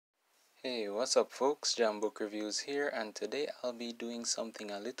Hey, what's up folks? Jam Book Reviews here, and today I'll be doing something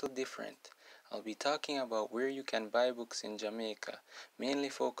a little different. I'll be talking about where you can buy books in Jamaica, mainly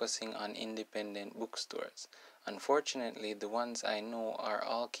focusing on independent bookstores. Unfortunately, the ones I know are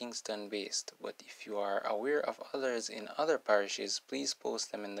all Kingston based, but if you are aware of others in other parishes, please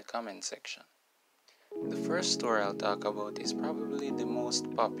post them in the comment section. The first store I'll talk about is probably the most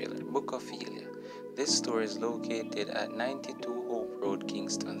popular, Bookophilia. This store is located at 92 Hope Road,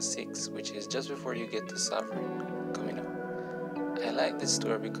 Kingston 6, which is just before you get to Sovereign coming up. I like this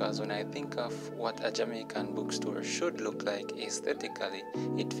store because when I think of what a Jamaican bookstore should look like aesthetically,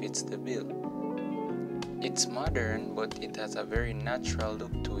 it fits the bill. It's modern, but it has a very natural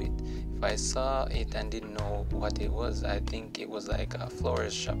look to it. If I saw it and didn't know what it was, I think it was like a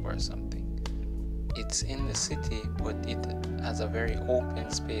florist shop or something. It's in the city, but it has a very open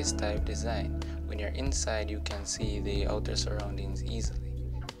space type design. When you're inside, you can see the outer surroundings easily.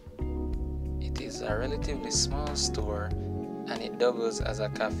 It is a relatively small store and it doubles as a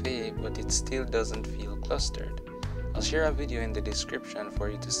cafe, but it still doesn't feel clustered. I'll share a video in the description for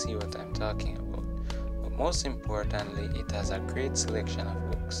you to see what I'm talking about. But most importantly, it has a great selection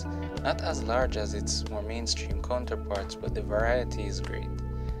of books. Not as large as its more mainstream counterparts, but the variety is great.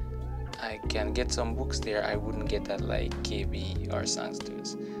 I can get some books there I wouldn't get at like KB or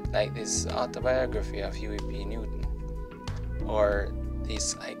Songsters, like this autobiography of Huey P. Newton, or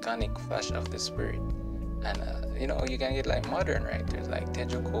this iconic Flash of the Spirit. And you can get like modern writers like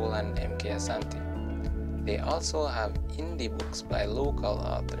Tejo Cole and MK Asante. They also have indie books by local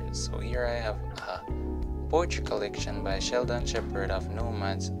authors. So here I have a poetry collection by Sheldon Shepherd of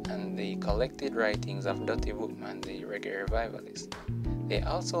Nomads and the collected writings of Dottie Bookman, the reggae revivalist. They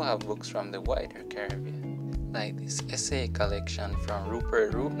also have books from the wider Caribbean, like this essay collection from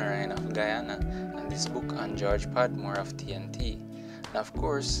Rupert Roopnarayan of Guyana and this book on George Padmore of TNT. And of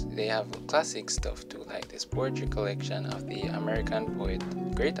course, they have classic stuff too, like this poetry collection of the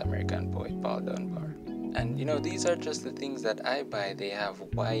great American poet Paul Dunbar. And these are just the things that I buy. They have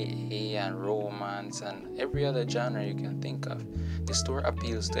YA and romance and every other genre you can think of. The store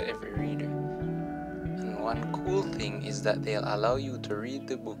appeals to every reader. One cool thing is that they'll allow you to read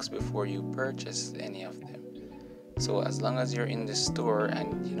the books before you purchase any of them. So as long as you're in the store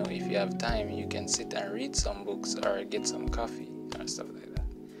and if you have time, you can sit and read some books or get some coffee or stuff like that.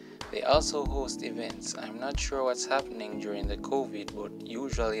 They also host events. I'm not sure what's happening during the COVID, but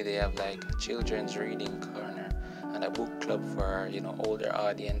usually they have like a children's reading corner and a book club for older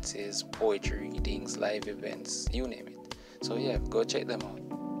audiences, poetry readings, live events, you name it. So yeah, go check them out.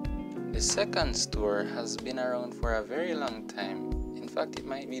 The second store has been around for a very long time. In fact, it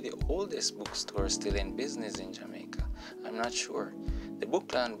might be the oldest bookstore still in business in Jamaica. I'm not sure. The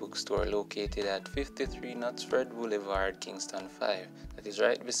Bookland bookstore located at 53 Knutsford Boulevard, Kingston 5, that is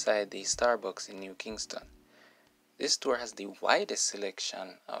right beside the Starbucks in New Kingston. This store has the widest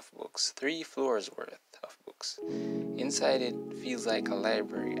selection of books, 3 floors worth of books. Inside it feels like a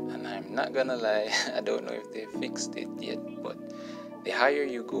library, and I'm not gonna lie, I don't know if they fixed it yet, but the higher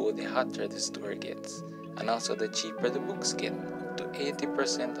you go, the hotter the store gets, and also the cheaper the books get, up to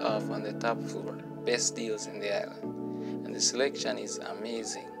 80% off on the top floor. Best deals in the island, and the selection is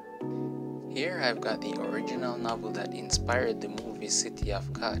amazing. Here I've got the original novel that inspired the movie City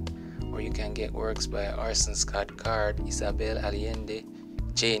of God, where you can get works by Orson Scott Card, Isabel Allende,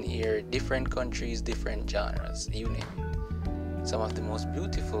 Jane Eyre, different countries, different genres, you name it. Some of the most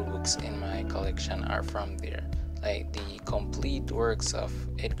beautiful books in my collection are from there, like the complete works of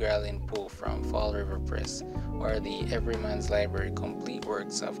Edgar Allan Poe from Fall River Press, or the Everyman's Library complete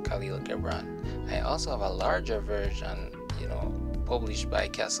works of Khalil Gibran. I also have a larger version, published by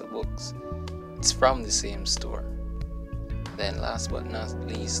Castle Books. It's from the same store. Then last but not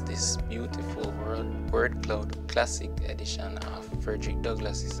least, this beautiful Word Cloud Classic edition of Frederick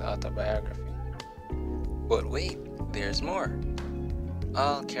Douglass's autobiography. But wait, there's more.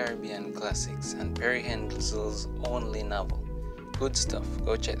 All Caribbean classics and Perry Henzel's only novel. Good stuff,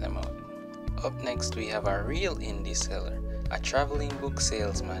 go check them out. Up next we have a real indie seller, a traveling book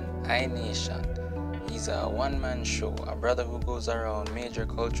salesman, iNation. He's a one-man show, a brother who goes around major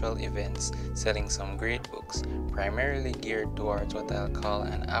cultural events selling some great books, primarily geared towards what I'll call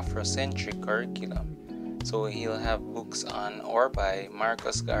an Afrocentric curriculum. So he'll have books on or by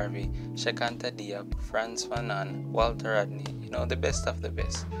Marcus Garvey, Shekanta Diop, Frantz Fanon, Walter Rodney, the best of the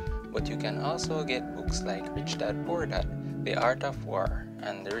best. But you can also get books like Rich Dad Poor Dad, The Art of War,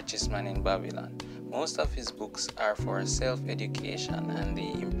 and The Richest Man in Babylon. Most of his books are for self-education and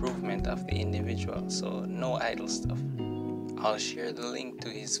the improvement of the individual, so no idle stuff. I'll share the link to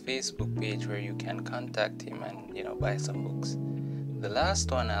his Facebook page where you can contact him and buy some books. The last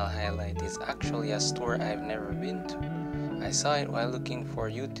one I'll highlight is actually a store I've never been to. I saw it while looking for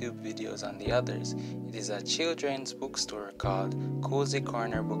YouTube videos on the others. It is a children's bookstore called Kozy,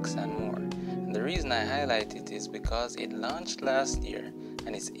 Korner Books and More. And the reason I highlight it is because it launched last year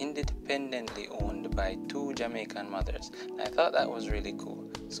and is independently owned by two Jamaican mothers. And I thought that was really cool.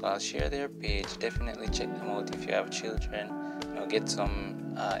 So I'll share their page. Definitely check them out if you have children. Get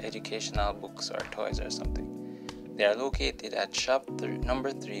some educational books or toys or something. They are located at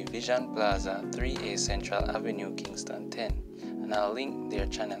number 3 Vision Plaza, 3A Central Avenue, Kingston 10. And I'll link their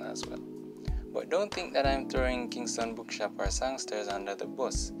channel as well. But don't think that I'm throwing Kingston Bookshop or Songsters under the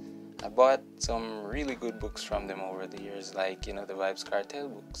bus. I bought some really good books from them over the years, like, the Vibes Cartel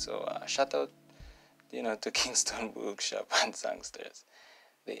books. So shout out, to Kingston Bookshop and Songsters.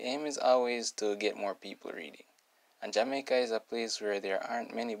 The aim is always to get more people reading. And Jamaica is a place where there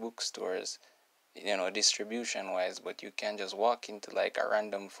aren't many bookstores, distribution-wise, but you can just walk into like a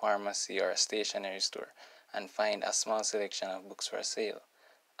random pharmacy or a stationery store and find a small selection of books for sale.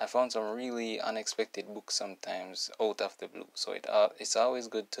 I found some really unexpected books sometimes out of the blue, so it's always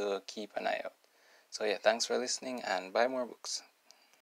good to keep an eye out. So yeah, thanks for listening and buy more books.